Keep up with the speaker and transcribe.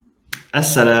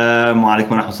Assalamu alaikum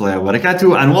wa rahmatullahi wa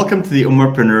barakatuh, and welcome to the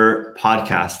Umarpreneur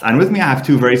podcast. And with me, I have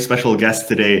two very special guests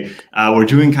today. We're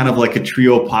doing kind of like a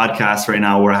trio podcast right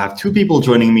now where I have two people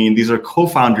joining me, and these are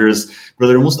co-founders,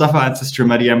 Brother Mustafa and Sister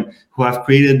Maryam, who have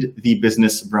created the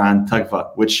business brand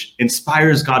Taqwa, which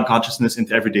inspires God consciousness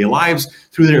into everyday lives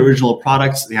through their original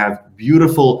products. They have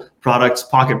beautiful products,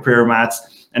 pocket prayer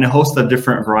mats, and a host of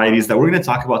different varieties that we're going to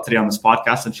talk about today on this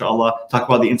podcast, inshallah. Talk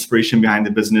about the inspiration behind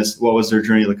the business, what was their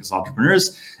journey like as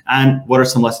entrepreneurs, and what are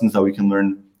some lessons that we can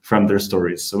learn from their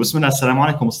stories. So bismillah, assalamu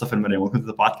alaikum, Mustafa and Maryam. Welcome to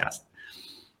the podcast.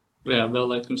 Yeah,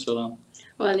 walaikum salam.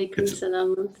 Walaikum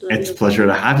salam. It's a pleasure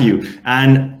to have you.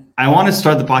 And I want to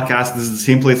start the podcast. This is the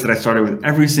same place that I started with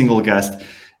every single guest,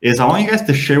 is I want you guys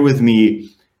to share with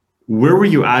me, where were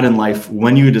you at in life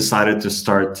when you decided to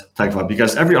start Taqwa?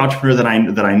 Because every entrepreneur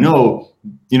that I know,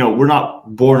 we're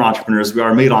not born entrepreneurs. We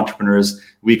are made entrepreneurs.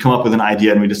 We come up with an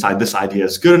idea and we decide this idea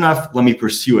is good enough. Let me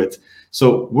pursue it.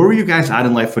 So where were you guys at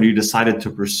in life when you decided to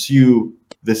pursue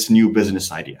this new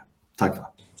business idea, Taqwa?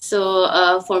 So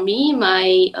for me,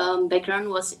 my background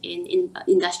was in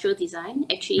industrial design.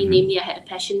 Actually, namely, I had a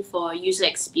passion for user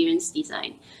experience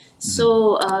design.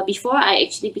 So before I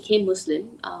actually became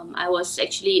Muslim, I was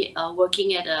actually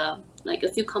working at a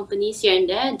few companies here and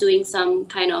there, doing some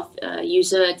kind of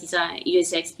user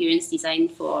experience design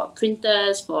for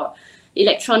printers, for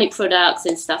electronic products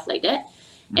and stuff like that.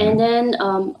 And then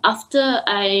after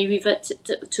I reverted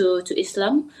to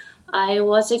Islam, I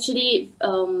was actually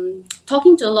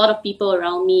talking to a lot of people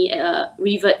around me,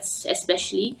 reverts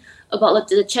especially, about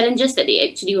the challenges that they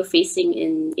actually were facing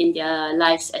in their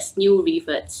lives as new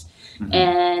reverts.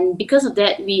 And because of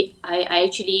that, I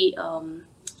actually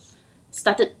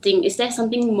started thinking, is there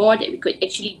something more that we could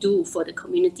actually do for the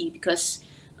community? Because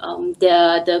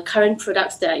the current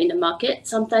products that are in the market,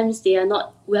 sometimes they are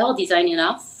not well designed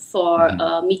enough for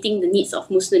meeting the needs of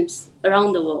Muslims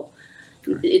around the world.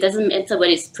 It doesn't matter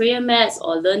whether it's prayer mats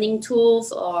or learning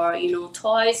tools or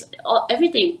toys or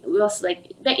everything. It was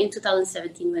like back in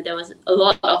 2017 where there was a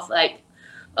lot of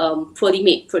poorly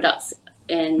made products,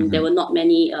 and there were not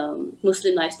many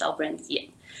Muslim lifestyle brands yet.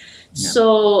 Yeah.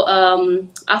 So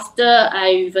after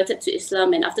I reverted to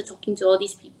Islam and after talking to all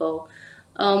these people,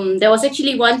 there was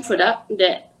actually one product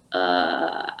that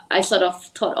I sort of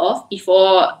thought of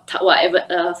before Taqwa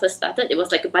ever first started. It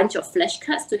was like a bunch of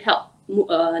flashcards to help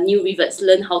new reverts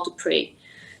learn how to pray.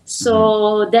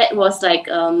 So that was like,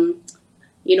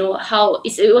 how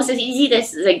it was as easy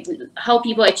as like how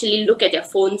people actually look at their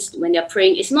phones when they're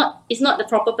praying. It's not the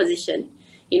proper position.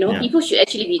 People should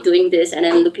actually be doing this and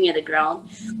then looking at the ground.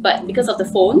 But because of the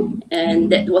phone,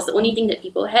 and that was the only thing that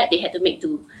people had, they had to make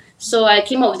do. So I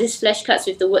came up with these flashcards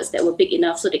with the words that were big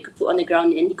enough so they could put on the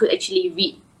ground and they could actually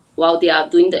read while they are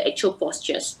doing the actual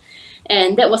postures.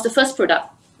 And that was the first product.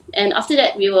 And after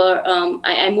that,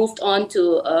 I moved on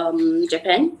to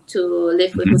Japan to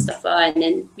live with Mustafa. And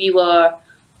then we were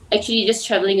actually just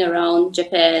traveling around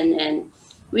Japan, and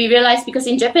we realized because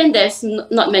in Japan, there's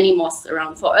not many mosques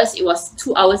around. For us, it was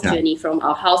 2 hours journey from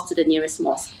our house to the nearest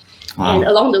mosque. Wow. And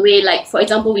along the way, like, for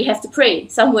example, we have to pray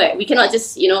somewhere. We cannot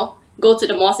just, go to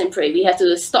the mosque and pray. We have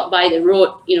to stop by the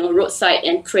road, roadside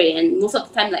and pray. And most of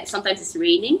the time, like sometimes it's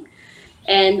raining.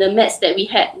 And the mats that we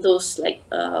had, those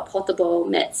portable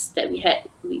mats that we had,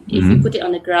 if you put it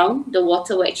on the ground, the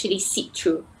water will actually seep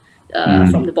through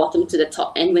from the bottom to the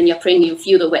top. And when you're praying, you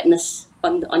feel the wetness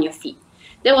on your feet.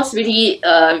 That was really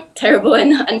a terrible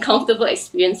and uncomfortable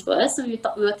experience for us. So we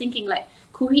were thinking, like,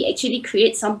 could we actually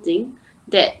create something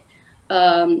that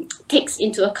takes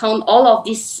into account all of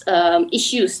these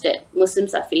issues that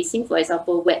Muslims are facing, for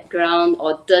example, wet ground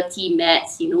or dirty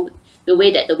mats, the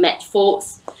way that the mat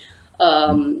folds,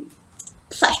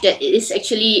 such that it is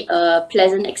actually a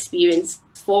pleasant experience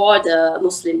for the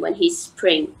Muslim when he's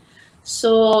praying.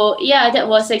 So yeah, that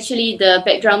was actually the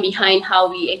background behind how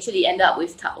we actually end up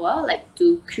with Taqwa, like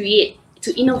to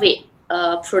innovate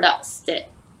products that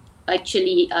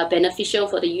actually are beneficial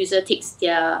for the user, takes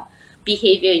their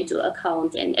behavior into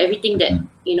account, and everything that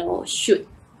should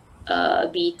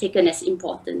be taken as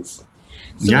importance.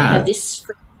 So we have this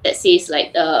that says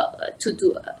like to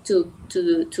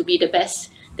be the best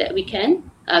that we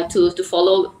can, to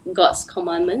follow God's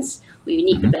commandments, we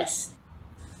need the best.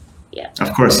 Yeah.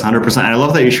 Of course, 100%. And I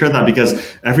love that you shared that, because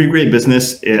every great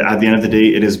business, at the end of the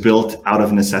day, it is built out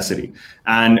of necessity.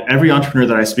 And every entrepreneur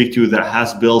that I speak to that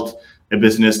has built a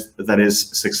business that is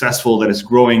successful, that is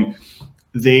growing,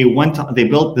 they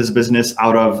built this business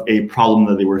out of a problem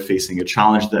that they were facing, a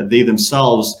challenge that they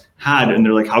themselves had, and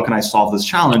they're like, how can I solve this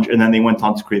challenge? And then they went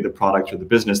on to create the product or the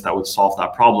business that would solve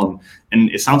that problem.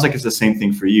 And it sounds like it's the same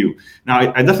thing for you. Now,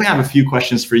 I definitely have a few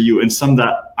questions for you, and some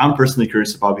that I'm personally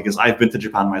curious about, because I've been to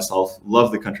Japan myself,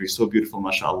 love the country, so beautiful,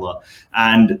 mashallah.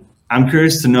 And I'm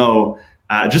curious to know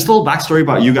just a little backstory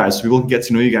about you guys so people can get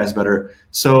to know you guys better.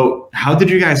 So how did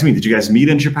you guys meet? Did you guys meet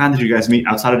in Japan? Did you guys meet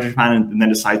outside of Japan and then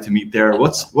decide to meet there?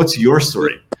 What's your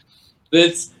story?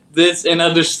 That's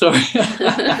another story.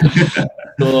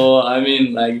 So I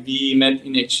mean, like, we met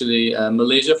in actually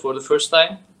Malaysia for the first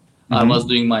time. I was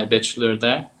doing my bachelor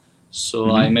there,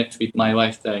 so I met with my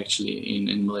wife there actually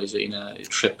in Malaysia in a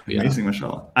trip. Yeah. Amazing,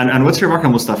 mashallah. And what's your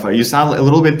background, Mustafa? You sound a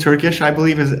little bit Turkish, I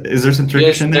believe. Is there some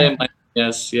Turkish in there?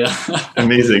 Yes, yeah.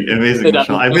 Amazing,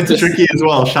 mashallah. I've been to Turkey as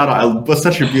well. Shout out! It was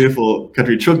such a beautiful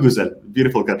country. Çok güzel,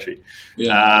 beautiful country.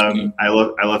 Yeah. I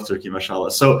love Turkey,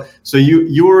 mashallah. So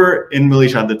you were in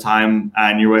Malaysia at the time,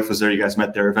 and your wife was there. You guys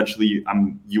met there. Eventually,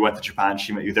 you went to Japan.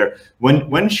 She met you there.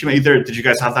 When she met you there, did you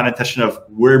guys have that intention of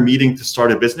we're meeting to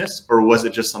start a business, or was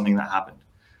it just something that happened?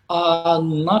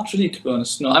 Not really, to be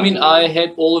honest. No, I mean, I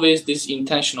had always this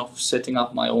intention of setting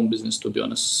up my own business, to be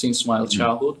honest, since my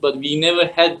childhood. But we never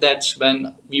had that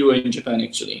when we were in Japan,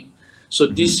 actually. So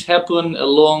this happened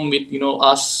along with,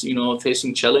 us,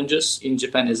 facing challenges in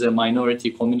Japan as a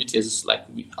minority community, as like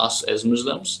us as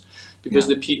Muslims, because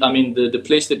the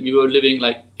place that we were living,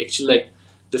 like actually like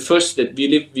the first that we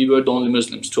lived, we were the only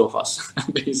Muslims, two of us,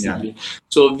 basically. Yeah.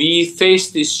 So we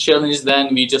faced this challenge,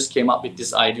 then we just came up with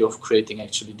this idea of creating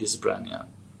actually this brand, yeah.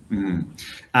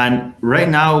 And right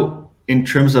now, in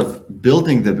terms of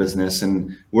building the business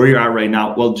and where you're at right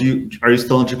now, well, are you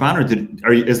still in Japan,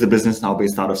 or is the business now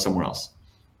based out of somewhere else?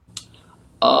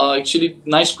 Actually,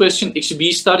 nice question. Actually,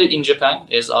 we started in Japan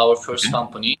as our first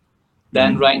company.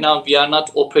 Then right now we are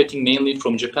not operating mainly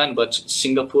from Japan, but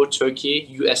Singapore, Turkey,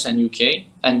 US, and UK,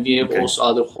 and we have also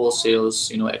other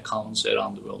wholesales, accounts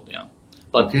around the world. Yeah,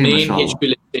 but main HQ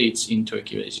it's in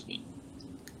Turkey, basically.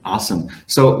 Awesome.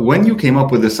 So when you came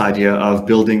up with this idea of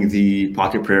building the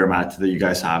pocket prayer mat that you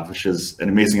guys have, which is an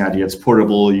amazing idea, it's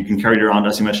portable, you can carry it around,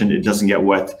 as you mentioned, it doesn't get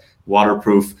wet,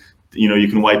 waterproof, you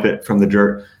can wipe it from the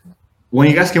dirt. When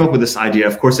you guys came up with this idea,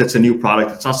 of course, it's a new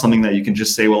product. It's not something that you can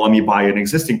just say, well, let me buy an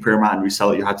existing prayer mat and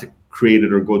resell it. You had to create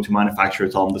it or go to manufacturer,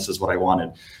 tell them this is what I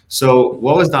wanted. So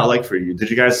what was that like for you? Did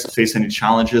you guys face any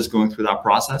challenges going through that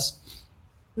process?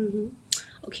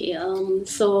 Okay,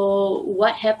 so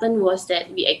what happened was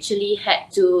that we actually had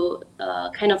to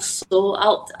kind of sew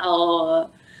out our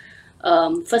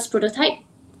first prototype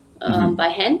by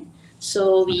hand.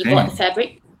 So we bought the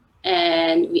fabric.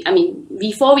 And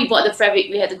before we bought the fabric,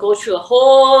 we had to go through a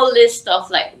whole list of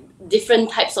like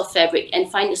different types of fabric and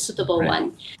find a suitable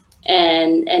one.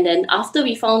 And then after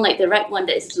we found like the right one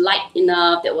that is light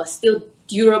enough, that was still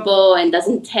durable and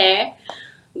doesn't tear,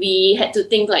 we had to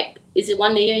think like, is it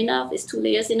one layer enough? Is 2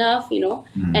 layers enough?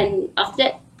 And after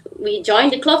that, we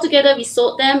joined the cloth together, we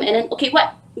sewed them, and then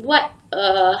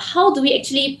how do we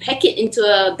actually pack it into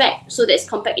a bag so that it's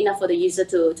compact enough for the user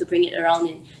to bring it around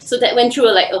in? So that went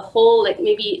through like a whole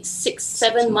maybe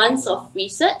 6-7 months of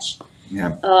research,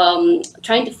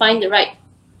 trying to find the right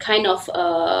kind of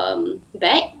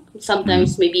bag.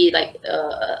 Sometimes maybe like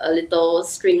a little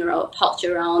string or a pouch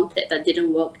around that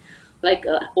didn't work, like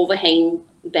a overhang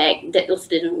bag that also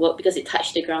didn't work because it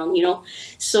touched the ground,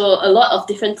 So a lot of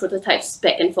different prototypes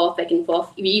back and forth.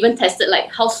 We even tested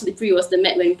like how slippery was the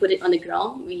mat when we put it on the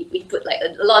ground. We put like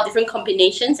a lot of different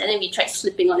combinations, and then we tried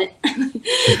slipping on it.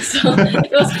 So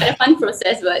it was quite a fun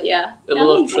process, but yeah. A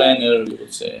lot of trial and error, you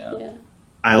would say. Yeah.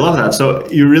 I love that. So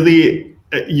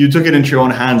you took it into your own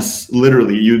hands,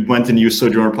 literally. You went and you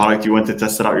sewed your own product. You went to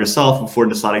test it out yourself before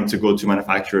deciding to go to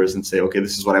manufacturers and say, okay,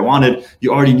 this is what I wanted.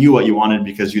 You already knew what you wanted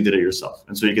because you did it yourself.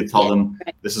 And so you could tell them,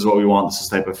 this is what we want, this is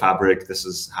the type of fabric, this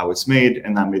is how it's made.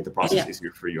 And that made the process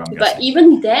easier for you, I'm guessing. But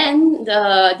even then,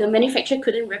 the manufacturer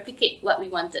couldn't replicate what we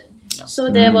wanted. So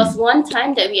there was one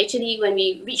time that when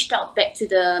we reached out back to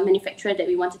the manufacturer that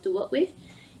we wanted to work with,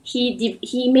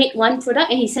 he made one product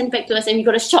and he sent back to us, and we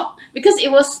got a shock because it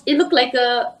looked like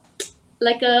a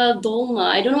dolma.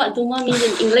 I don't know what dolma means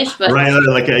in English, but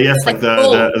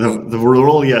the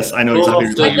roll. Yes, I know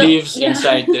exactly. Of the leaves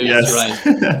inside there. Yes, right.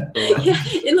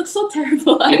 It looks so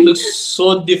terrible. It looks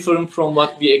so different from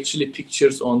what we actually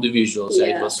pictured on the visuals.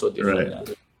 Yeah. It was so different.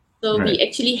 Right. So we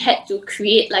actually had to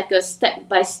create like a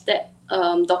step-by-step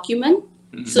document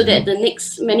so that the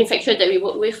next manufacturer that we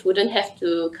work with wouldn't have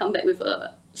to come back with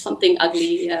something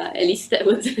ugly. At least that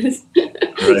would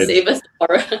save us the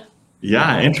horror.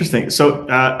 Yeah, interesting. So,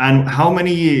 and how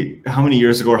many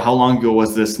years ago, or how long ago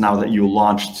was this now that you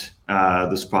launched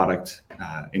this product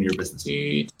in your business?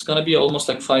 It's gonna be almost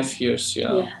like 5 years.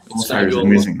 Yeah. It's gonna be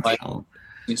amazing.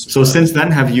 So since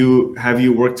then, have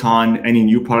you worked on any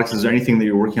new products? Is there anything that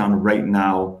you're working on right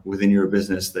now within your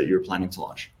business that you're planning to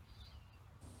launch?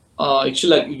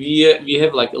 Actually, like we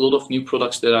have like a lot of new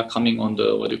products that are coming on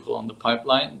the on the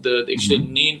pipeline. The actually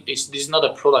name is, this is not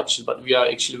a product, but we are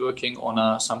actually working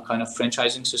on some kind of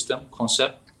franchising system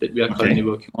concept that we are currently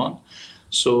working on.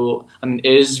 So, I mean,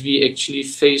 as we actually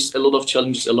face a lot of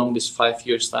challenges along this 5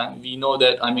 years time, we know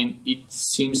that, I mean, it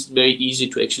seems very easy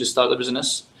to actually start a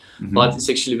business, but it's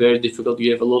actually very difficult.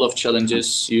 You have a lot of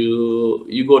challenges.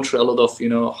 You go through a lot of,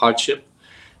 hardship.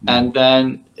 And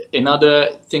then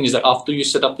another thing is that after you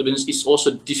set up the business, it's also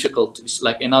difficult. It's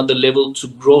like another level to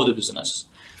grow the business.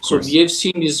 So we have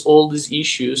seen all these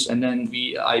issues, and then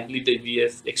I believe that we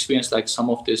have experienced like some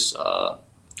of this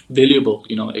valuable,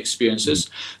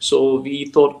 experiences. So we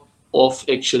thought of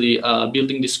actually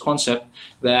building this concept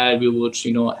where we would,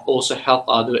 also help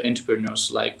other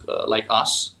entrepreneurs like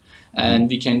us, and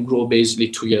we can grow basically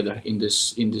together in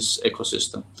this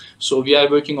ecosystem. So we are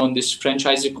working on this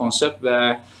franchising concept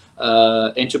where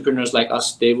entrepreneurs like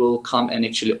us, they will come and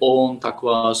actually own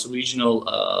Taqwa's regional,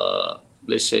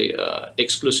 let's say,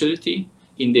 exclusivity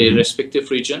in their respective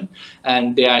region,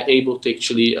 and they are able to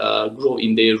actually grow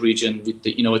in their region with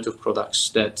the innovative products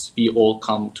that we all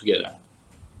come together.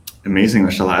 Amazing,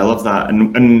 mashallah. I love that.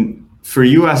 And for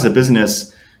you as a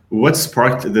business, what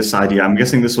sparked this idea? I'm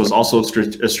guessing this was also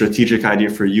a strategic idea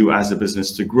for you as a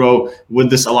business to grow. Would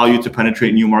this allow you to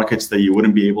penetrate new markets that you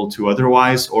wouldn't be able to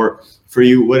otherwise? Or for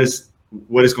you, what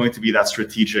is going to be that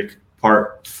strategic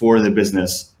part for the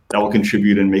business that will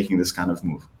contribute in making this kind of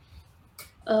move?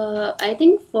 I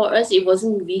think for us, it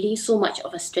wasn't really so much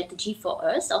of a strategy for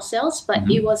us ourselves,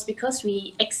 but it was because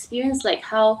we experienced like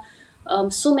how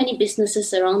so many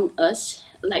businesses around us,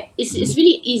 like it's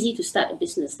really easy to start a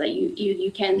business. Like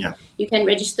you can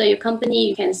register your company,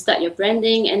 you can start your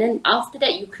branding, and then after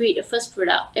that you create your first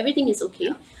product. Everything is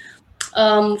okay.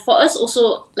 For us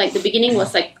also, like the beginning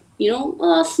was like,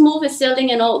 smooth with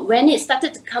selling and all. When it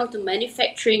started to come to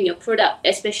manufacturing your product,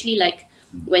 especially like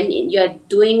when you're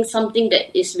doing something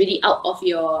that is really out of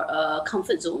your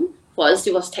comfort zone. For us,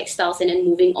 it was textiles, and then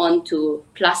moving on to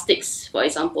plastics, for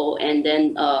example, and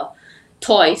then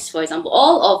toys, for example.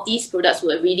 All of these products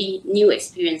were really new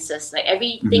experiences. Like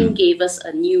everything gave us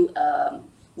a new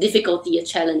difficulty, a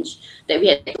challenge that we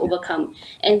had to overcome.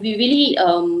 And we really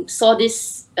saw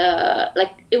this,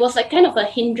 like it was like kind of a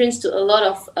hindrance to a lot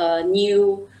of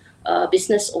new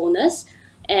business owners.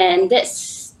 And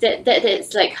that's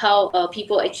like how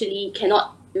people actually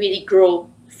cannot really grow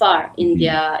far in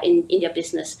their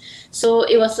business. So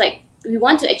it was like, we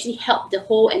want to actually help the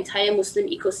whole entire Muslim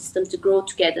ecosystem to grow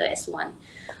together as one,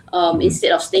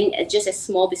 instead of staying just a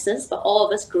small business, but all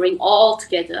of us growing all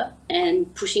together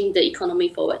and pushing the economy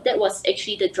forward. That was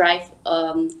actually the drive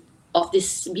of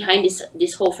this, behind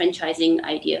this whole franchising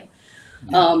idea.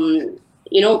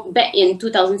 Back in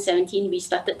 2017, we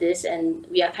started this, and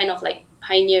we are kind of like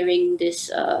pioneering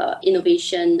this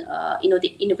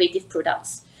innovative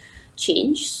products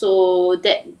change, so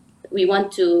that we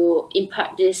want to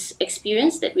impart this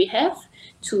experience that we have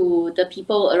to the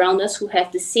people around us who have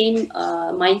the same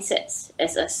mindsets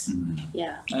as us.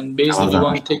 And basically we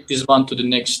want to take this one to the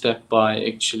next step by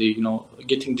actually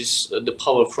getting this the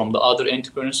power from the other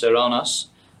entrepreneurs around us,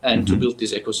 and to build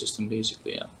this ecosystem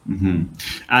basically.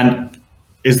 And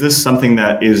is this something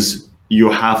that you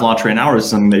have launched right now, or is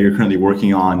something that you're currently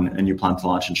working on and you plan to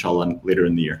launch inshallah later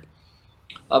in the year?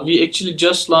 We actually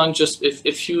just launched just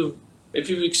a few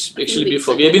weeks actually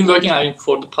before. We have been working on it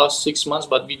for the past 6 months,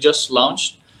 but we just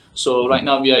launched. So right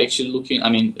now we are actually looking,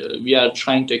 we are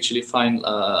trying to actually find,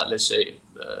 let's say,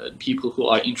 people who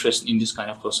are interested in this kind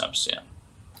of concepts.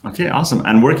 Okay, awesome.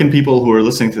 And where can people who are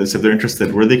listening to this, if they're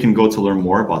interested, where they can go to learn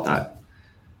more about that?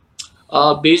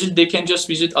 Basically, they can just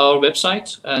visit our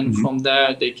website, and from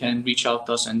there they can reach out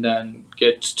to us and then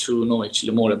get to know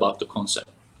actually more about the concept.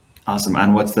 Awesome.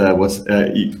 And what's the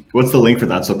link for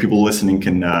that, so people listening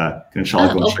can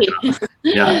inshallah go and check it out?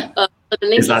 Yeah. So the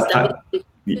link is go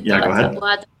ahead.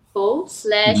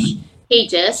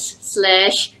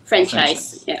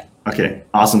 /pages/franchise. Yeah. Okay,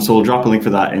 awesome. So we'll drop a link for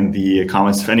that in the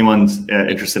comments if anyone's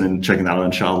interested in checking that out,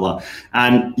 inshallah.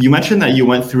 And you mentioned that you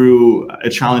went through a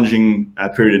challenging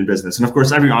period in business. And of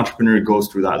course, every entrepreneur goes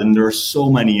through that. And there are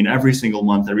so many, in every single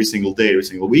month, every single day, every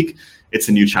single week, it's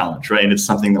a new challenge, right? And it's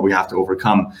something that we have to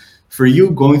overcome. For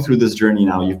you going through this journey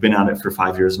now, you've been at it for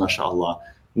 5 years, mashallah.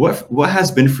 What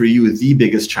has been for you the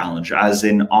biggest challenge as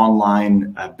an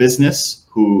online business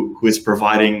who is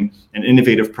providing an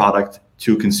innovative product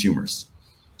to consumers?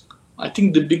 I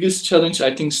think the biggest challenge,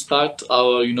 I think, start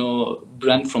our,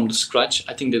 brand from the scratch.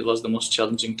 I think that was the most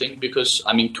challenging thing because,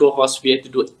 I mean, two of us, we had to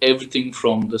do everything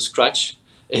from the scratch,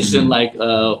 as in like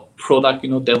product,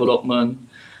 development,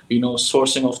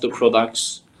 sourcing of the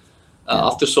products,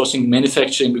 after sourcing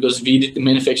manufacturing, because we did the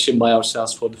manufacturing by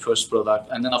ourselves for the first product.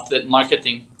 And then after that,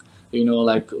 marketing,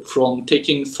 like from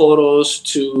taking photos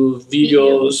to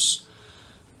videos,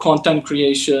 content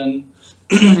creation,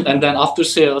 and then after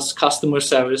sales, customer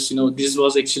service, this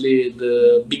was actually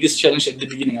the biggest challenge at the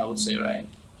beginning, I would say, right?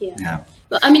 Yeah.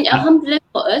 But I mean, alhamdulillah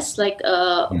for us, like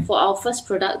for our first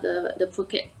product, the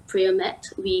Phuket prayer mat,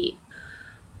 we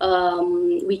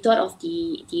thought of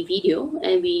the video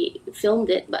and we filmed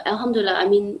it. But alhamdulillah, I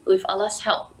mean, with Allah's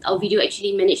help, our video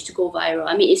actually managed to go viral.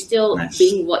 I mean, it's still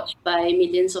being watched by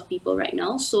millions of people right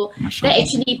now. So that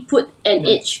actually put an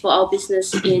edge for our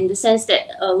business in the sense that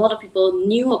a lot of people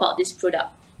knew about this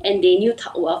product and they knew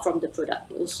taqwa from the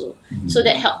product also. So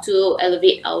that helped to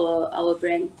elevate our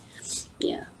brand.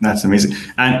 Yeah, that's amazing.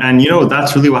 And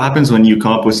that's really what happens when you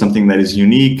come up with something that is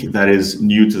unique, that is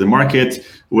new to the market,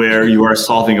 where you are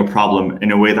solving a problem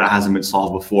in a way that hasn't been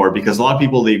solved before. Because a lot of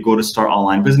people, they go to start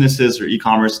online businesses or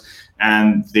e-commerce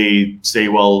and they say,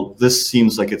 well, this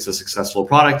seems like it's a successful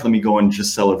product, let me go and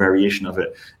just sell a variation of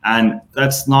it. And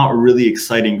that's not really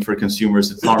exciting for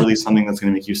consumers. It's not really something that's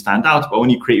going to make you stand out. But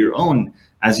when you create your own,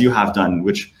 as you have done,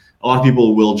 which a lot of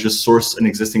people will just source an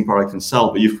existing product and sell,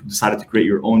 but you've decided to create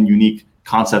your own unique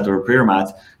concept or a prayer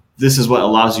mat, this is what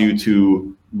allows you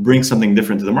to bring something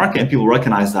different to the market, and people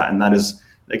recognize that, and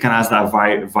it kind of has that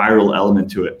viral element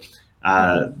to it,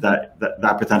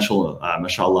 that potential,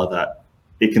 mashallah, that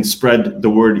it can spread the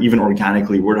word even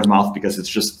organically, word of mouth, because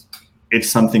it's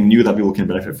something new that people can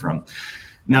benefit from.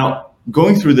 Now,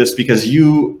 going through this, because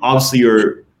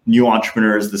you're new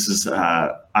entrepreneurs, this is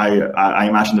I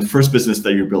imagine the first business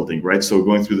that you're building, right? So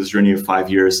going through this journey of 5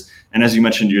 years, and as you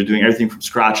mentioned, you're doing everything from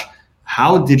scratch.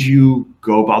 How did you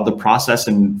go about the process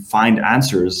and find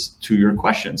answers to your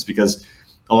questions? Because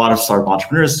a lot of startup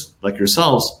entrepreneurs like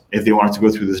yourselves, if they wanted to go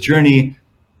through this journey,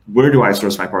 where do I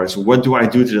source my products? What do I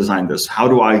do to design this? How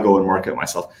do I go and market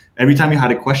myself? Every time you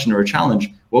had a question or a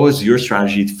challenge, what was your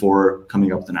strategy for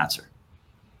coming up with an answer?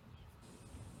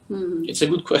 It's a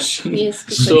good question. Yes,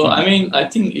 good so question. I mean, I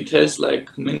think it has like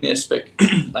many aspects.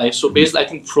 So basically, I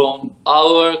think from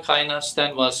our kind of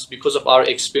stand was because of our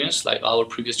experience, like our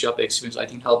previous job experience, I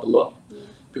think helped a lot.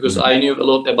 Because I knew a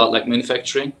lot about like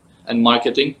manufacturing and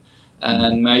marketing,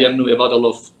 and Mariam knew about a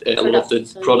lot of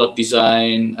the product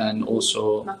design and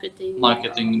also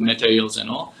marketing materials and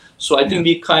all. So I think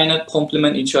we kind of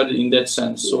complement each other in that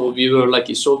sense. So we were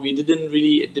lucky. So we didn't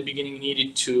really at the beginning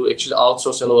needed to actually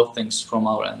outsource a lot of things from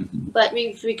our end. But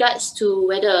with regards to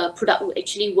whether a product would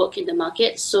actually work in the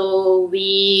market, so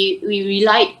we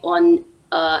relied on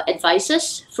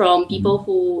advices from people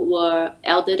who were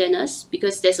elder than us,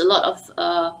 because there's a lot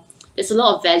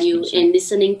of value in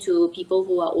listening to people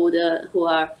who are older, who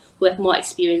have more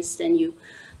experience than you.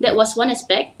 That was one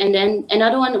aspect, and then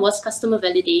another one was customer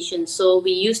validation. So we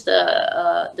used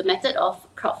the method of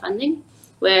crowdfunding,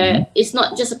 where it's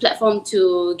not just a platform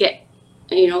to get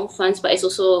funds, but it's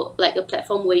also like a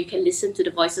platform where you can listen to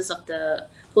the voices of the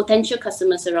potential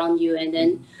customers around you, and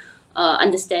then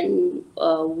understand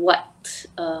what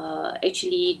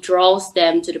actually draws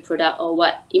them to the product, or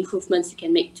what improvements you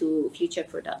can make to future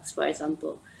products, for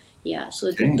example. Yeah,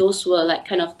 so those were like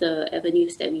kind of the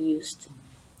avenues that we used.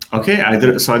 Okay, I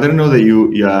didn't know that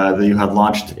you had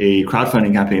launched a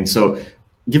crowdfunding campaign. So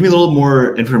give me a little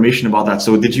more information about that.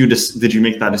 So did you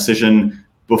make that decision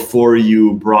before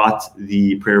you brought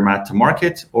the prayer mat to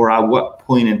market, or at what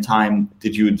point in time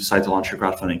did you decide to launch your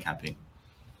crowdfunding campaign?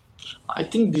 I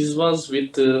think this was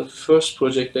with the first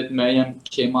project that Mariam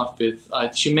came up with.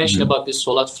 She mentioned about the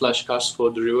Solat flashcards for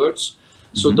the rewards.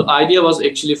 So the idea was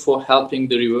actually for helping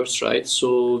the rewards, right?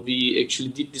 So we actually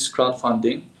did this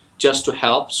crowdfunding just to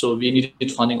help. So we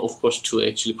needed funding, of course, to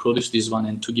actually produce this one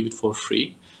and to give it for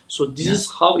free. So this is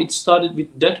how it started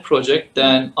with that project.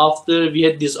 Then after we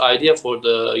had this idea for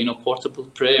the portable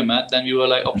prayer mat, then we were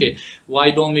like, okay, why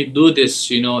don't we do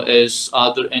this as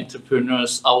other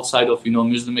entrepreneurs outside of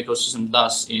Muslim ecosystem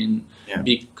does in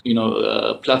big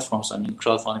platforms, I mean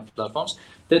crowdfunding platforms.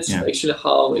 That's actually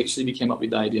how we came up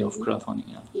with the idea of crowdfunding.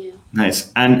 Yeah.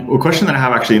 Nice. And a question that I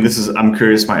have actually, and this is, I'm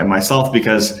curious myself,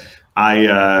 because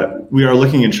we are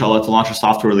looking, inshallah, to launch a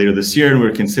software later this year, and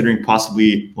we're considering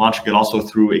possibly launching it also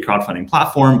through a crowdfunding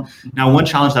platform. Now, one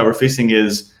challenge that we're facing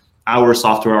is our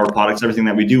software, our products, everything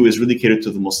that we do is really catered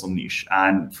to the Muslim niche.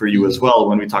 And for you as well,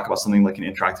 when we talk about something like an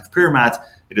interactive prayer mat,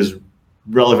 it is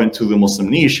relevant to the Muslim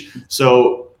niche.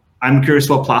 So I'm curious,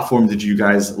 what platform did you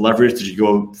guys leverage? Did you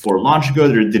go for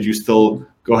LaunchGood, or did you still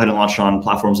go ahead and launch on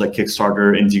platforms like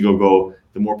Kickstarter, Indiegogo,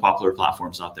 the more popular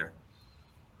platforms out there?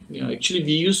 Yeah, actually,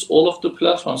 we use all of the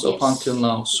platforms up until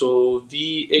now. So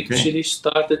we actually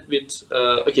started with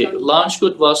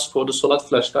LaunchGood was for the Solat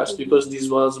flashcards, because this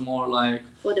was more like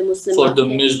for the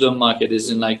Muslim market, is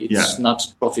in like it's not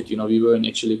profit. We weren't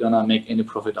actually gonna make any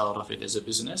profit out of it as a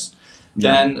business.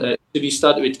 Then we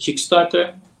started with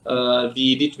Kickstarter.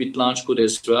 We did with LaunchGood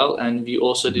as well, and we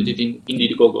also did it in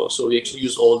Indiegogo. So we actually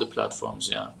use all the platforms.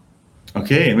 Yeah.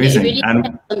 Okay, amazing.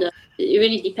 It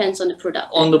really depends on the product.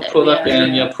 On the product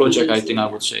and project, I think I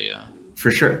would say, yeah.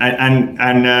 For sure.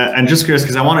 And just curious,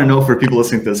 because I want to know for people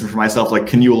listening to this and for myself, like,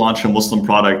 can you launch a Muslim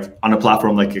product on a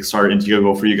platform like Kickstarter,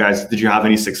 Indiegogo for you guys? Did you have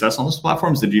any success on those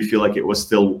platforms? Did you feel like it was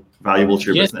still valuable to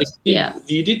your business? Yeah,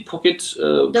 we did Pocket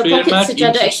the Pocket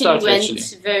Sajada actually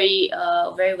went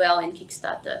very well in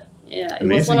Kickstarter. Yeah, it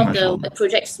was one of the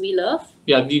projects we love.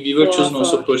 Yeah, we were chosen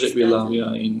also project we love,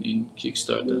 in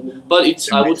Kickstarter. But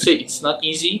I would say it's not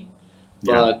easy.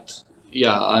 But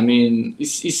I mean,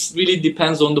 it really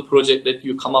depends on the project that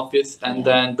you come up with, and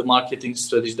then the marketing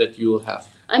strategy that you will have.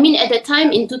 I mean, at the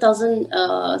time in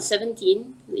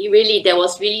 2017, there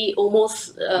was really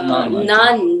almost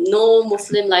no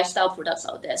Muslim lifestyle products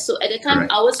out there. So at the time,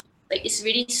 ours it's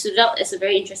really stood out as a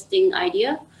very interesting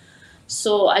idea.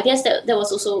 So I guess that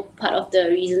was also part of the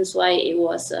reasons why it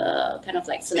was kind of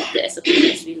like selected as a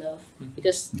product we love,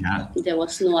 because there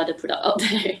was no other product out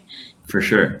there. For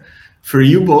sure. For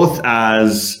you both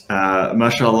as,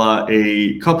 mashallah,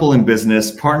 a couple in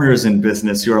business, partners in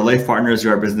business, you are life partners,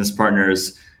 you are business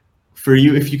partners. For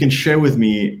you, if you can share with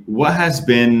me, what has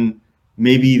been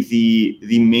maybe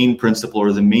the main principle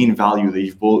or the main value that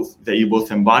you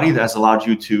both embody that has allowed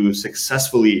you to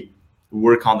successfully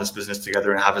work on this business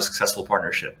together and have a successful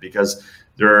partnership? Because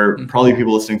there are probably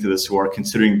people listening to this who are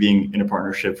considering being in a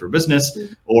partnership for business,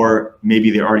 or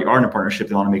maybe they already are in a partnership,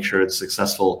 they want to make sure it's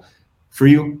successful. For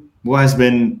you, what has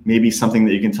been maybe something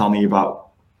that you can tell me about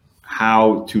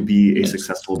how to be a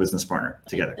successful business partner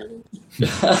together?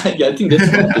 I think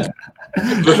that's one thing.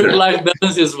 Work-life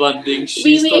balance is one thing.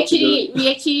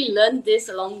 We actually learned this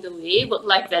along the way.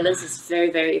 Work-life balance is very,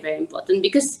 very, very important,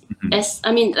 because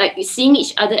like seeing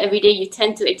each other every day, you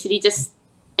tend to actually just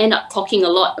end up talking a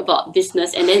lot about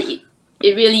business, and then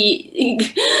it really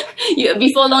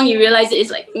before long you realize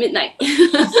it's like midnight.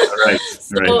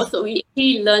 So we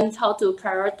actually learned how to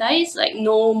prioritize, like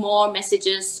no more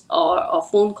messages or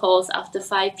phone calls after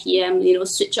 5 p.m.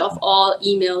 Switch off all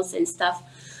emails and stuff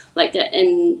like that,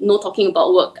 and no talking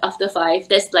about work after 5.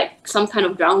 There's like some kind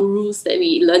of ground rules that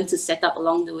we learned to set up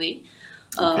along the way.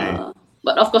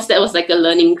 But of course, that was like a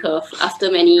learning curve after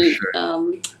many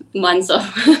months of.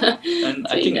 And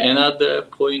I think another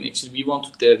point, actually, we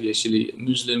want to have actually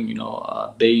Muslim,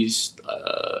 based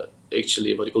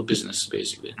actually what you call business,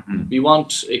 basically. We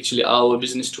want actually our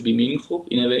business to be meaningful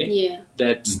in a way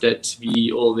that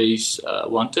we always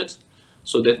wanted.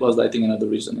 So that was, I think, another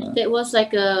reason. That was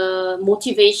like a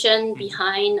motivation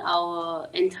behind our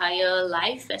entire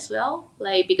life as well,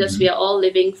 like because we are all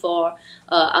living for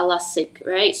Allah's sake,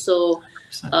 right? So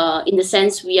in the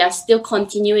sense, we are still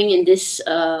continuing in this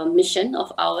mission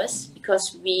of ours,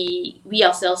 because we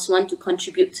ourselves want to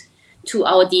contribute to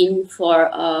our deen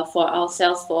for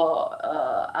ourselves, for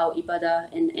our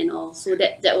ibadah and all. So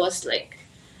that was like,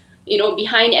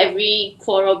 behind every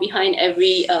quarrel, behind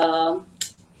every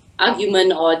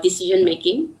argument or decision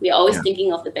making, we're always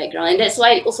thinking of the background, and that's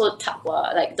why also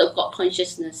taqwa, like the God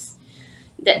consciousness,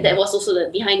 that was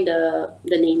also behind the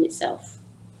name itself.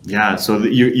 Yeah, so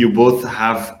you both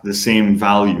have the same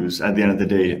values at the end of the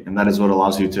day, and that is what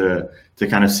allows you to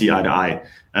kind of see eye to eye.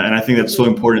 And I think that's so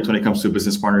important when it comes to a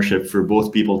business partnership, for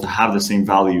both people to have the same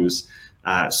values,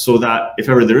 so that if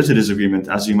ever there is a disagreement,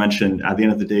 as you mentioned, at the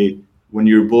end of the day, when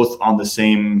you're both on the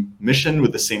same mission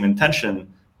with the same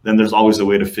intention, then there's always a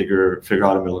way to figure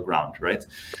out a middle ground, right?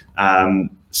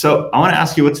 So I want to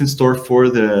ask you what's in store for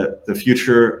the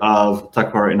future of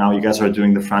Taqwa right now. You guys are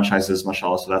doing the franchises,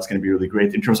 mashallah, so that's going to be really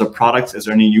great. In terms of products, is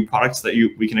there any new products that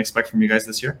we can expect from you guys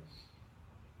this year?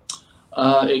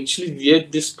 Actually, we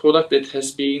had this product that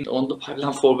has been on the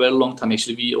pipeline for a very long time.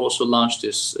 Actually, we also launched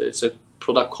this. It's a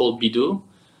product called Bidu.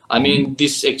 I mean,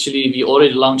 this actually, we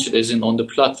already launched it as in on the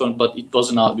platform, but it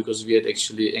wasn't out because we had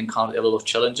actually encountered a lot of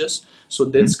challenges. So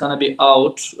that's gonna be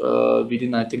out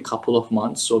within, I think, couple of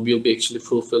months. So we'll be actually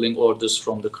fulfilling orders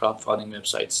from the crowdfunding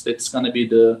websites. That's gonna be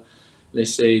the,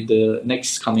 let's say, the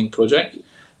next coming project.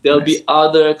 There'll be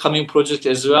other coming projects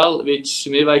as well, which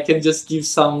maybe I can just give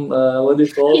some,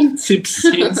 tips,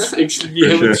 hints. Actually, we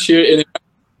haven't shared any.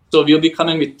 So we'll be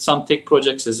coming with some tech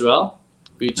projects as well.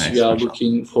 which Nice, we are mashallah.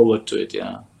 looking forward to it.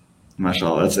 Yeah.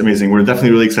 MashaAllah, that's amazing. We're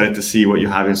definitely really excited to see what you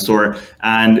have in store.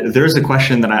 And there's a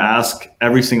question that I ask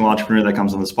every single entrepreneur that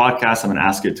comes on this podcast. I'm going to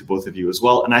ask it to both of you as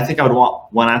well. And I think I would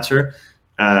want one answer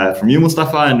from you,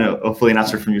 Mustafa, and hopefully an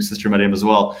answer from you, Sister Mariam, as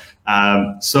well.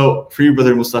 So for you,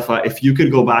 Brother Mustafa, if you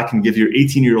could go back and give your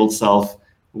 18-year-old self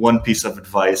one piece of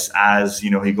advice as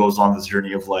he goes on this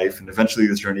journey of life and eventually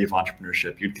this journey of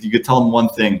entrepreneurship, you could tell him one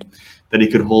thing that he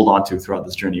could hold on to throughout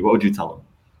this journey, what would you tell him?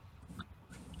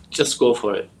 Just go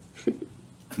for it.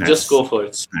 Nice. Just go for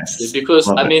it. Nice. Because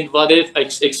Love I it. mean, what if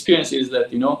experience is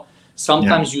that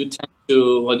sometimes you tend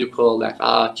to what you call like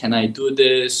can I do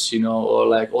this, or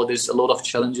like there's a lot of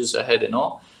challenges ahead,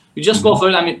 you just go for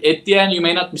it. I mean, at the end you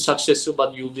may not be successful,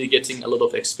 but you'll be getting a lot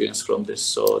of experience from this,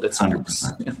 so that's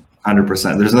 100%.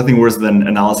 100%. There's nothing worse than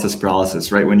analysis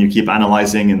paralysis, right? When you keep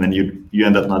analyzing and then you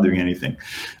end up not doing anything.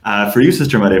 For you,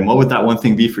 Sister Mariam, what would that one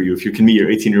thing be for you? If you can meet your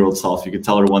 18-year-old self, you could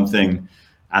tell her one thing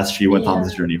as she went on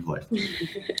this journey of life.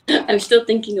 I'm still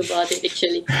thinking about it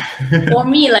actually. For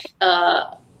me,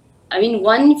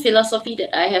 one philosophy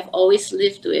that I have always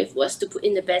lived with was to put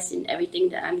in the best in everything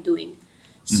that I'm doing.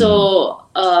 So,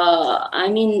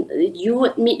 you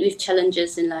would meet with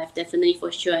challenges in life, definitely,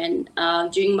 for sure. And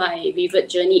during my revert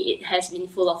journey, it has been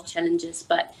full of challenges.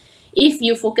 But if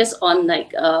you focus on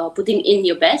putting in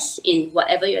your best in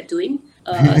whatever you're doing,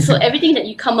 so everything that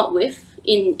you come up with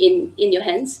in your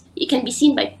hands, it can be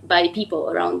seen by people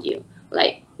around you.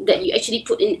 Like that you actually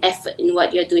put in effort in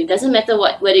what you're doing. Doesn't matter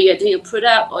whether you're doing a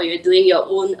product or you're doing your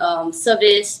own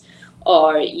service,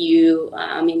 or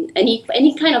any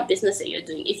kind of business that you're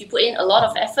doing. If you put in a lot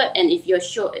of effort and if you're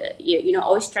sure you're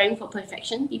always striving for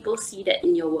perfection, people see that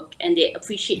in your work and they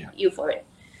appreciate you for it.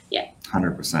 Yeah.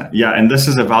 100%. Yeah, and this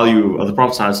is a value of the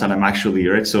Prophet ﷺ actually,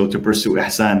 right? So to pursue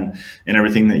ihsan in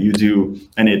everything that you do,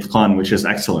 and itqan, which is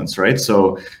excellence, right?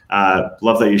 So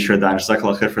love that you shared that.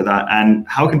 Jazakallah khair for that. And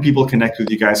how can people connect with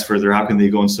you guys further? How can they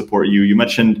go and support you? You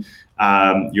mentioned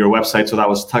your website, so that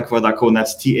was takva.co, and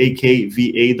that's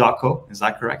takva.co. Is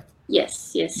that correct?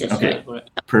 Yes. Okay. Right.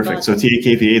 Perfect. So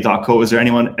takva.co. Is there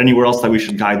anywhere else that we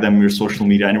should guide them, your social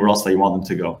media, anywhere else that you want them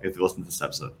to go if they listen to this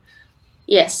episode?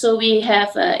 Yes, so we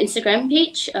have an Instagram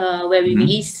page where we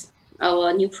release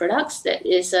our new products. That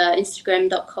is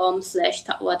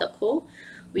instagram.com/takva.co.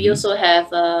 We also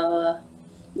have a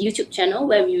YouTube channel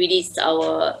where we release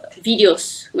our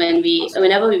videos.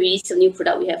 Whenever we release a new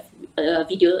product, we have a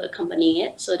video accompanying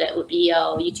it. So that would be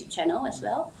our YouTube channel as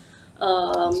well.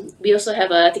 We also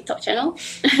have a TikTok channel.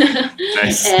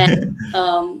 Nice. And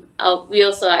we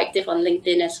also are active on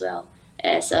LinkedIn as well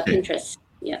as Pinterest.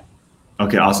 Yeah.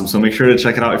 Okay, awesome. So make sure to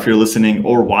check it out if you're listening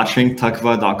or watching,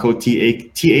 takva.co,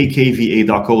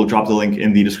 takva.co. We'll drop the link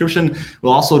in the description.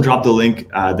 We'll also drop the link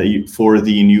for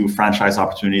the new franchise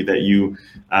opportunity that you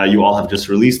all have just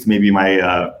released. Maybe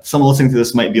someone listening to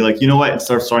this might be like, you know what,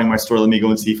 instead of starting my store, let me go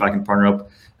and see if I can partner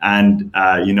up and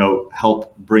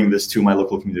help bring this to my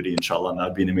local community, inshallah. And that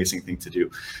would be an amazing thing to do.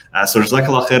 So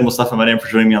Jazakallah khair, Mustafa Mariam, for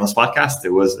joining me on this podcast.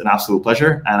 It was an absolute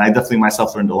pleasure. And I definitely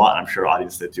myself learned a lot, and I'm sure our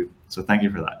audience did too. So thank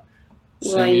you for that.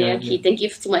 Well, yeah, thank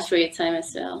you so much for your time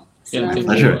as well. Yeah,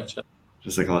 pleasure.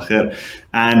 Jazakallah khair.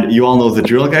 And you all know the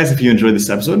drill, guys. If you enjoyed this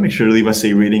episode, make sure to leave us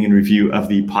a rating and review of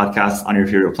the podcast on your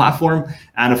favorite platform.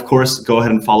 And of course, go ahead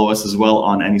and follow us as well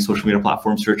on any social media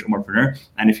platform, search Umarpreneur.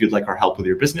 And if you'd like our help with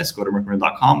your business, go to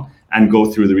umarpreneur.com and go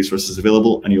through the resources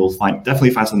available, and you'll definitely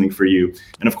find something for you.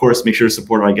 And of course, make sure to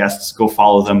support our guests. Go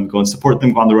follow them, go and support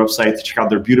them, go on their website to check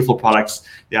out their beautiful products.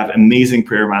 They have amazing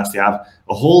prayer mats. They have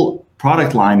a whole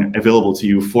product line available to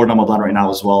you for Ramadan right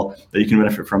now as well that you can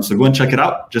benefit from. So go and check it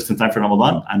out just in time for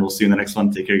Ramadan, and we'll see you in the next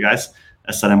one. Take care, guys.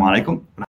 Assalamu alaikum.